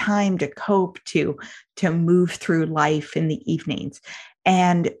a good time, to cope, to move through life in the evenings.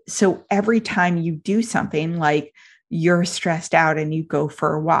 And so every time you do something like you're stressed out and you go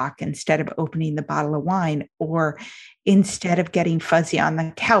for a walk instead of opening the bottle of wine, or instead of getting fuzzy on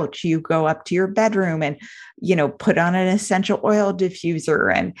the couch, you go up to your bedroom and, put on an essential oil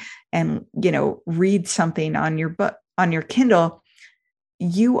diffuser and, read something on your book, on your Kindle,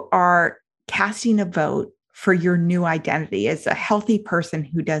 you are casting a vote for your new identity as a healthy person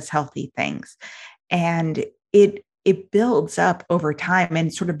who does healthy things. And it builds up over time,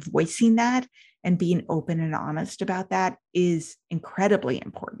 and sort of voicing that and being open and honest about that is incredibly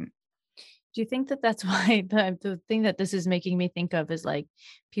important. Do you think that that's why the thing that this is making me think of is like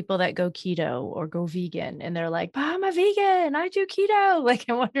people that go keto or go vegan and they're like, but I'm a vegan, I do keto. Like,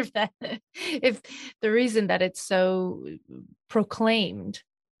 I wonder if the reason that it's so proclaimed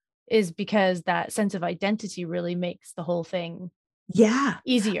is because that sense of identity really makes the whole thing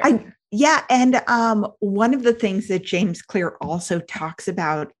easier. And one of the things that James Clear also talks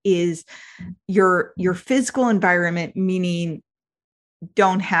about is your physical environment, meaning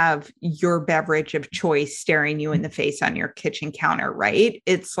don't have your beverage of choice staring you in the face on your kitchen counter, right?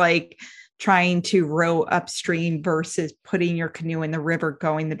 It's like trying to row upstream versus putting your canoe in the river,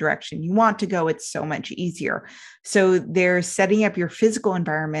 going the direction you want to go. It's so much easier. So they're setting up your physical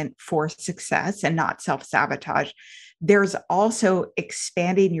environment for success and not self-sabotage. There's also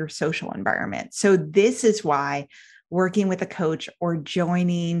expanding your social environment. So this is why working with a coach or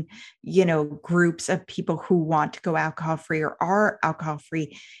joining, groups of people who want to go alcohol-free or are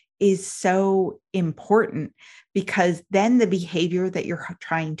alcohol-free is so important, because then the behavior that you're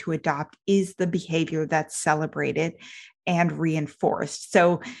trying to adopt is the behavior that's celebrated and reinforced.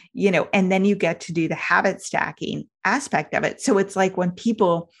 So, and then you get to do the habit stacking aspect of it. So it's like when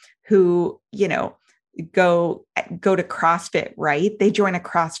people who, go to CrossFit, right? They join a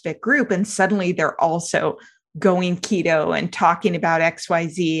CrossFit group and suddenly they're also going keto and talking about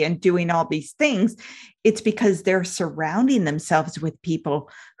XYZ and doing all these things. It's because they're surrounding themselves with people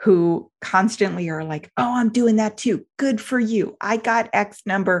who constantly are like, oh, I'm doing that too. Good for you. I got X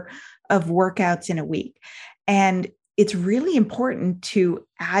number of workouts in a week. And it's really important to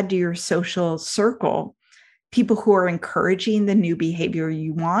add to your social circle people who are encouraging the new behavior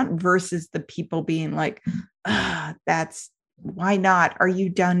you want versus the people being like, that's why not? Are you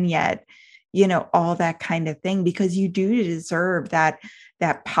done yet? All that kind of thing, because you do deserve that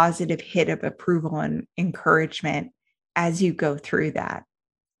positive hit of approval and encouragement as you go through that.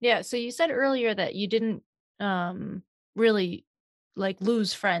 Yeah. So you said earlier that you didn't really like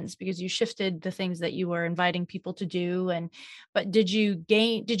lose friends because you shifted the things that you were inviting people to do. But did you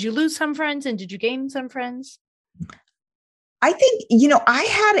lose some friends and did you gain some friends? I think, I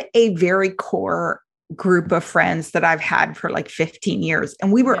had a very core group of friends that I've had for like 15 years,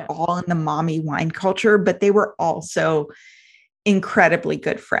 and we were all in the mommy wine culture, but they were also incredibly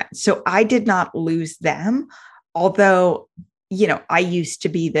good friends. So I did not lose them, although, I used to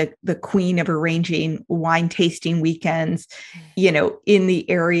be the queen of arranging wine tasting weekends, in the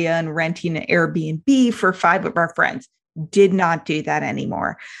area and renting an Airbnb for 5 of our friends. Did not do that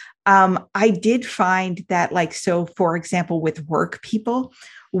anymore. I did find that, like, so for example, with work people,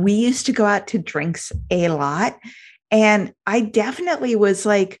 we used to go out to drinks a lot. And I definitely was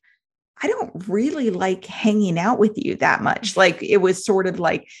like, I don't really like hanging out with you that much. Like, it was sort of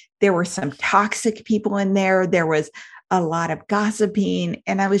like there were some toxic people in there. There was a lot of gossiping.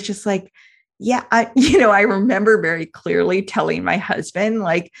 And I was just like, yeah, I remember very clearly telling my husband,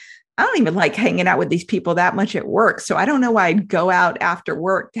 like, I don't even like hanging out with these people that much at work. So I don't know why I'd go out after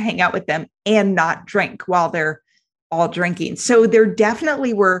work to hang out with them and not drink while they're all drinking. So there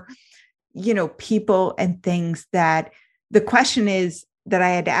definitely were, people and things that the question is that I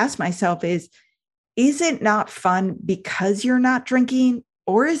had to ask myself is it not fun because you're not drinking,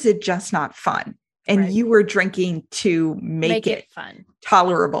 or is it just not fun? And you were drinking to make it fun,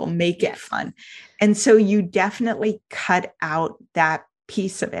 tolerable, make it fun. And so you definitely cut out that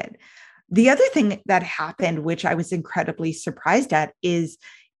piece of it. The other thing that happened, which I was incredibly surprised at, is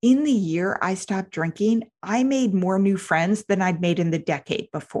in the year I stopped drinking, I made more new friends than I'd made in the decade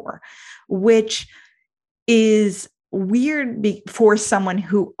before, which is weird for someone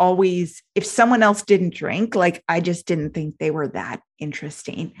who always, if someone else didn't drink, like, I just didn't think they were that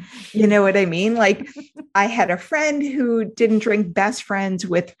interesting. You know what I mean? Like, I had a friend who didn't drink, best friends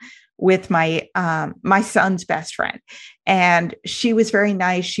with my my son's best friend, and she was very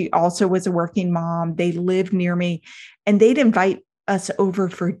nice. She also was a working mom. They lived near me, and they'd invite us over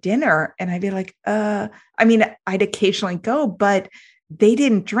for dinner, and I'd be like, I'd occasionally go, but they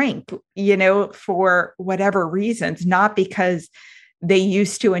didn't drink, for whatever reasons, not because they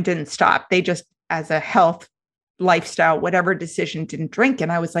used to and didn't stop. They just, as a health lifestyle, whatever decision, didn't drink.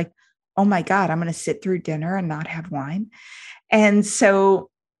 And I was like, oh my God, I'm going to sit through dinner and not have wine. And so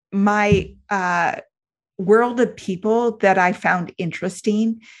my world of people that I found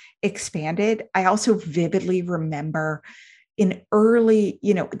interesting expanded. I also vividly remember in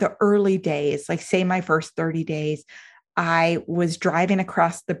the early days, like say my first 30 days, I was driving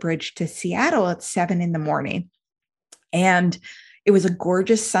across the bridge to Seattle at 7 a.m. And it was a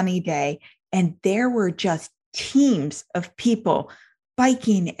gorgeous sunny day. And there were just teams of people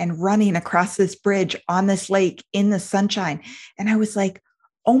biking and running across this bridge on this lake in the sunshine. And I was like,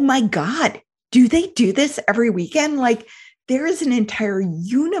 oh my God, do they do this every weekend? Like, there is an entire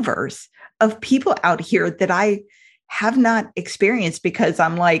universe of people out here that I have not experienced, because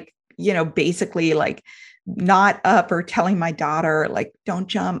I'm like, basically like not up or telling my daughter, like, don't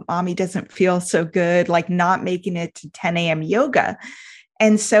jump, mommy doesn't feel so good, like not making it to 10 a.m. yoga.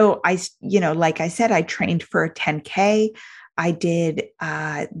 And so I, like I said, I trained for a 10K. I did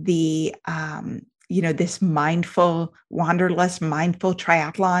this mindful wanderlust, mindful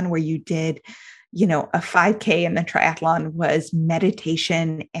triathlon where you did, a 5K, and the triathlon was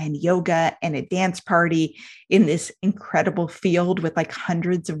meditation and yoga and a dance party in this incredible field with like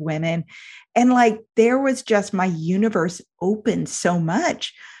hundreds of women. And like, there was just, my universe opened so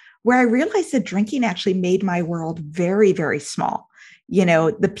much, where I realized that drinking actually made my world very, very small.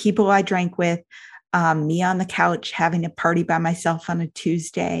 The people I drank with, me on the couch having a party by myself on a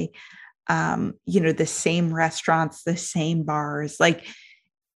Tuesday, the same restaurants, the same bars, like,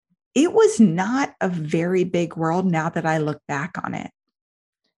 it was not a very big world now that I look back on it.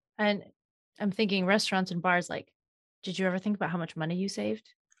 And I'm thinking restaurants and bars, like, did you ever think about how much money you saved?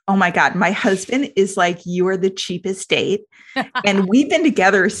 Oh my God. My husband is like, you are the cheapest date. And we've been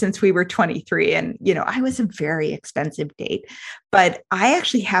together since we were 23. And, I was a very expensive date, but I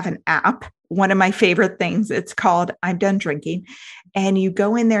actually have an app. One of my favorite things, it's called I'm Done Drinking. And you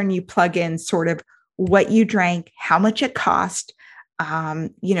go in there and you plug in sort of what you drank, how much it cost,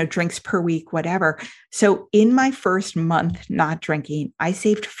 drinks per week, whatever. So in my first month not drinking, I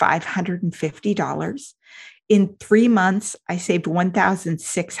saved $550. In 3 months, I saved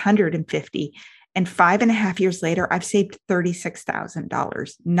 $1,650. And 5.5 years later, I've saved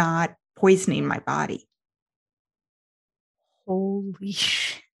 $36,000, not poisoning my body. Holy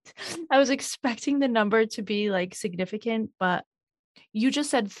shit. I was expecting the number to be like significant, but you just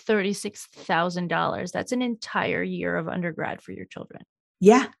said $36,000. That's an entire year of undergrad for your children.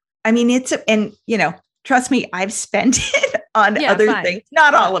 Yeah. I mean, and trust me, I've spent it on other things,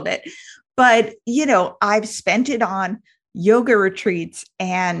 not all of it, but, I've spent it on yoga retreats,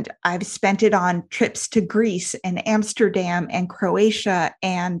 and I've spent it on trips to Greece and Amsterdam and Croatia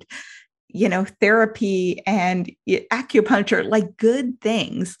and, therapy and acupuncture, like good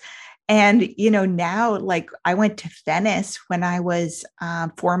things. And, now, like, I went to Venice when I was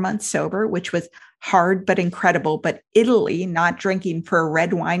 4 months sober, which was hard but incredible. But Italy, not drinking for a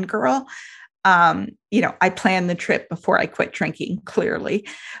red wine girl. I planned the trip before I quit drinking, clearly.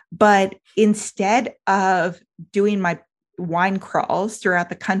 But instead of doing my wine crawls throughout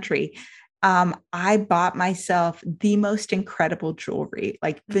the country, I bought myself the most incredible jewelry,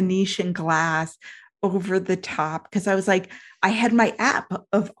 like Venetian glass, over the top, because I was like, I had my app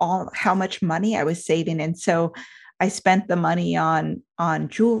of all how much money I was saving. And so I spent the money on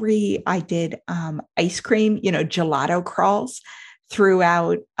jewelry. I did ice cream, gelato crawls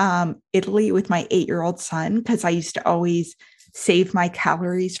throughout Italy with my 8-year-old son, because I used to always save my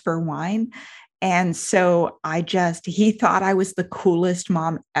calories for wine. And so he thought I was the coolest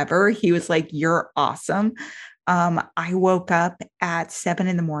mom ever. He was like, "You're awesome." I woke up at 7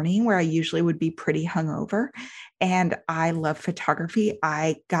 a.m, where I usually would be pretty hungover, and I love photography.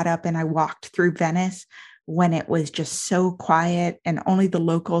 I got up and I walked through Venice when it was just so quiet and only the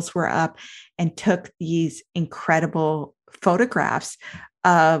locals were up, and took these incredible photographs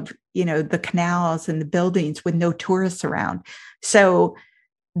of, the canals and the buildings with no tourists around. So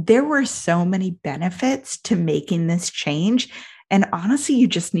there were so many benefits to making this change. And honestly, you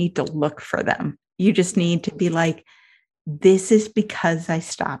just need to look for them. You just need to be like, this is because I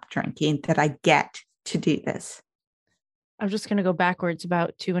stopped drinking that I get to do this. I'm just going to go backwards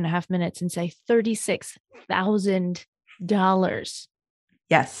about 2.5 minutes and say $36,000.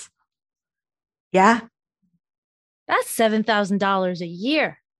 Yes. Yeah. That's $7,000 a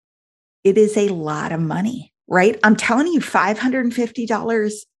year. It is a lot of money, right? I'm telling you,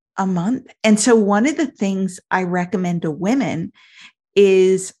 $550 a month. And so one of the things I recommend to women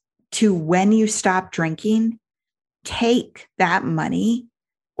is to, when you stop drinking, take that money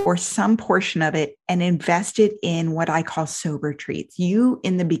or some portion of it and invest it in what I call sober treats. You,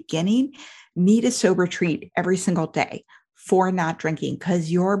 in the beginning, need a sober treat every single day for not drinking,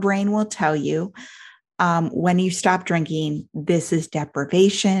 because your brain will tell you when you stop drinking, this is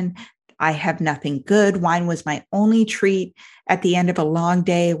deprivation. I have nothing good. Wine was my only treat at the end of a long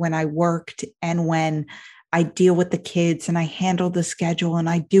day when I worked and when I deal with the kids and I handle the schedule and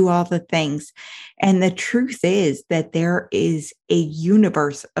I do all the things. And the truth is that there is a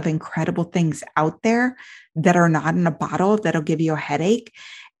universe of incredible things out there that are not in a bottle that'll give you a headache,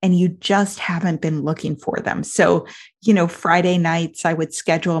 and you just haven't been looking for them. So, Friday nights, I would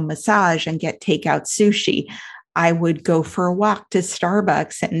schedule a massage and get takeout sushi. I would go for a walk to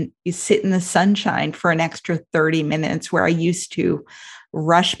Starbucks and you sit in the sunshine for an extra 30 minutes, where I used to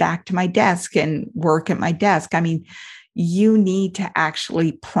rush back to my desk and work at my desk. I mean, you need to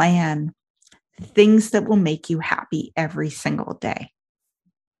actually plan things that will make you happy every single day.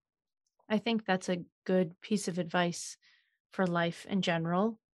 I think that's a good piece of advice for life in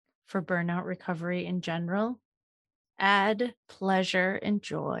general, for burnout recovery in general. Add pleasure and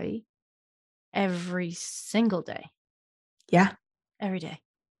joy every single day. Yeah. Every day.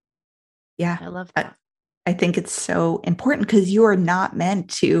 Yeah. I love that. I think it's so important, because you are not meant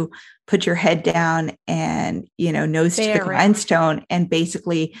to put your head down and, nose to the grindstone and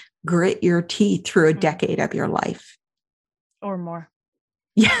basically grit your teeth through a decade of your life. Or more.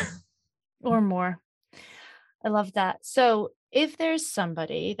 Yeah. Or more. I love that. So if there's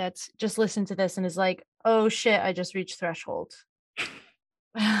somebody that's just listened to this and is like, oh shit, I just reached threshold,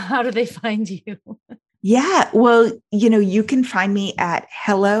 how do they find you? Yeah. Well, you can find me at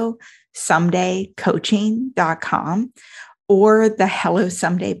hellosomedaycoaching.com or the Hello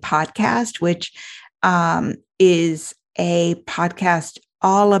Someday podcast, which is a podcast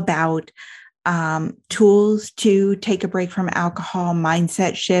all about tools to take a break from alcohol,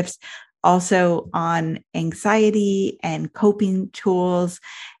 mindset shifts, also on anxiety and coping tools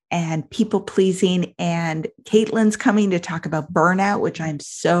and people pleasing. And Caitlin's coming to talk about burnout, which I'm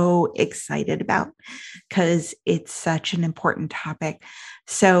so excited about because it's such an important topic.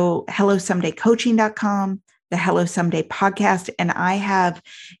 So hellosomedaycoaching.com, the Hello Someday podcast. And I have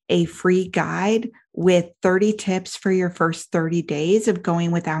a free guide with 30 tips for your first 30 days of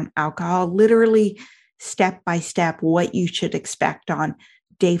going without alcohol, literally step by step, what you should expect on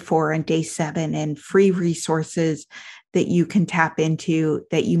day 4 and day 7, and free resources that you can tap into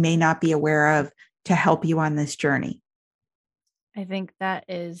that you may not be aware of to help you on this journey. I think that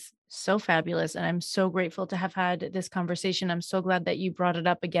is so fabulous. And I'm so grateful to have had this conversation. I'm so glad that you brought it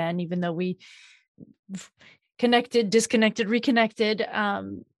up again, even though we connected, disconnected, reconnected,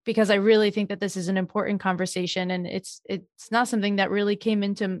 because I really think that this is an important conversation. And it's not something that really came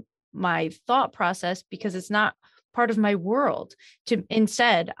into my thought process because it's not part of my world.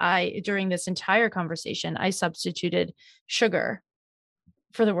 Instead, during this entire conversation, I substituted sugar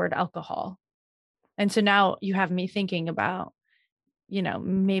for the word alcohol. And so now you have me thinking about,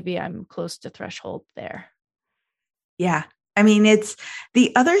 maybe I'm close to threshold there. Yeah. I mean, it's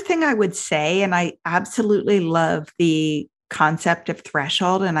the other thing I would say, and I absolutely love the concept of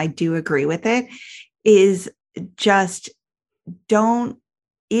threshold, and I do agree with it, is just don't,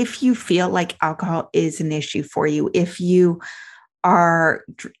 if you feel like alcohol is an issue for you, if you are,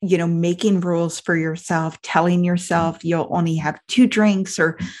 making rules for yourself, telling yourself you'll only have 2 drinks,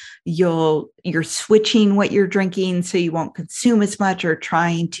 or you're switching what you're drinking so you won't consume as much, or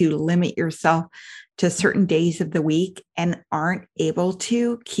trying to limit yourself to certain days of the week and aren't able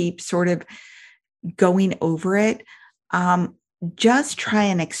to keep sort of going over it, just try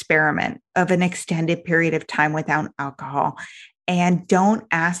an experiment of an extended period of time without alcohol. And don't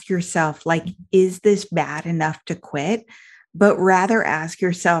ask yourself, like, is this bad enough to quit? But rather ask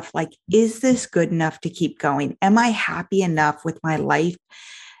yourself, like, is this good enough to keep going? Am I happy enough with my life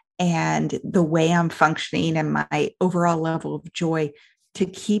and the way I'm functioning and my overall level of joy to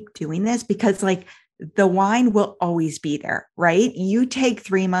keep doing this? Because like, the wine will always be there, right? You take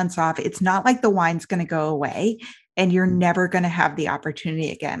 3 months off. It's not like the wine's going to go away and you're never going to have the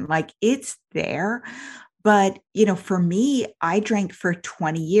opportunity again. Like, it's there. But, for me, I drank for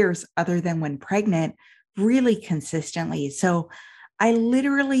 20 years other than when pregnant, really consistently. So I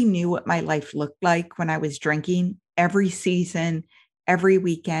literally knew what my life looked like when I was drinking every season, every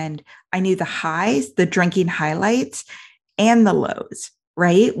weekend. I knew the highs, the drinking highlights, and the lows,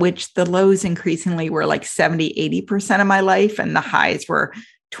 right? Which the lows increasingly were like 70, 80% of my life, and the highs were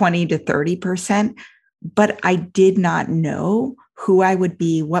 20 to 30%. But I did not know who I would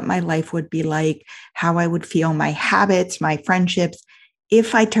be, what my life would be like, how I would feel, my habits, my friendships,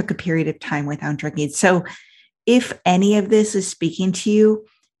 if I took a period of time without drinking. So if any of this is speaking to you,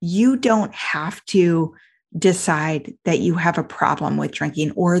 you don't have to decide that you have a problem with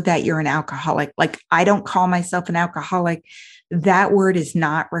drinking or that you're an alcoholic. Like, I don't call myself an alcoholic. That word is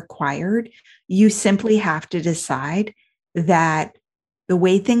not required. You simply have to decide that the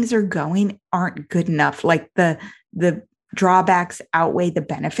way things are going aren't good enough. Like, the drawbacks outweigh the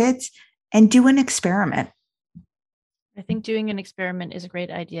benefits, and do an experiment. I think doing an experiment is a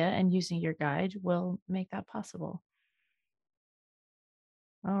great idea, and using your guide will make that possible.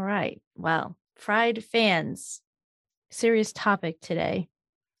 All right. Well, Fried fans, serious topic today.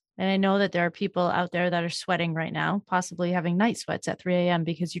 And I know that there are people out there that are sweating right now, possibly having night sweats at 3 a.m.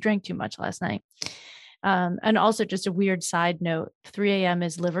 because you drank too much last night. And also, just a weird side note, 3 a.m.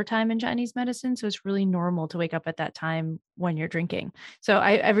 is liver time in Chinese medicine. So it's really normal to wake up at that time when you're drinking. So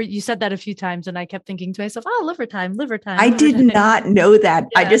you said that a few times and I kept thinking to myself, oh, liver time. I did not know that.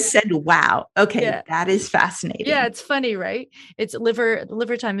 Yeah. I just said, wow. Okay. Yeah. That is fascinating. Yeah. It's funny, right? The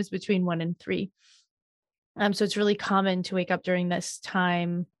liver time is between 1 and 3. So it's really common to wake up during this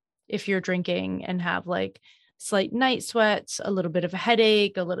time if you're drinking and have like slight night sweats, a little bit of a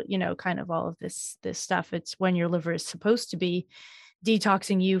headache, a little, kind of all of this stuff. It's when your liver is supposed to be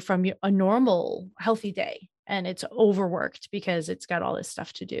detoxing you from a normal healthy day, and it's overworked because it's got all this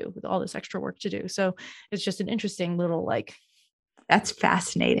stuff to do, with all this extra work to do. So it's just an interesting little, that's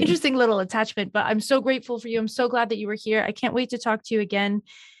fascinating. Interesting little attachment, but I'm so grateful for you. I'm so glad that you were here. I can't wait to talk to you again.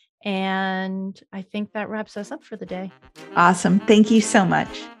 And I think that wraps us up for the day. Awesome. Thank you so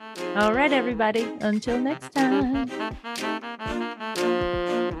much. All right, everybody. Until next time.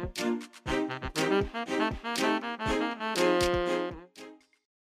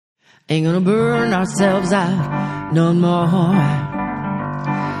 Ain't gonna burn ourselves out no more.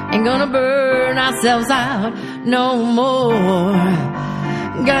 Ain't gonna burn ourselves out no more.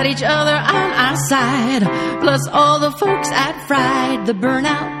 Got each other on our side, plus all the folks at Fried, the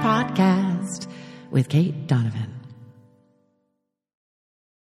Burnout Podcast with Kate Donovan.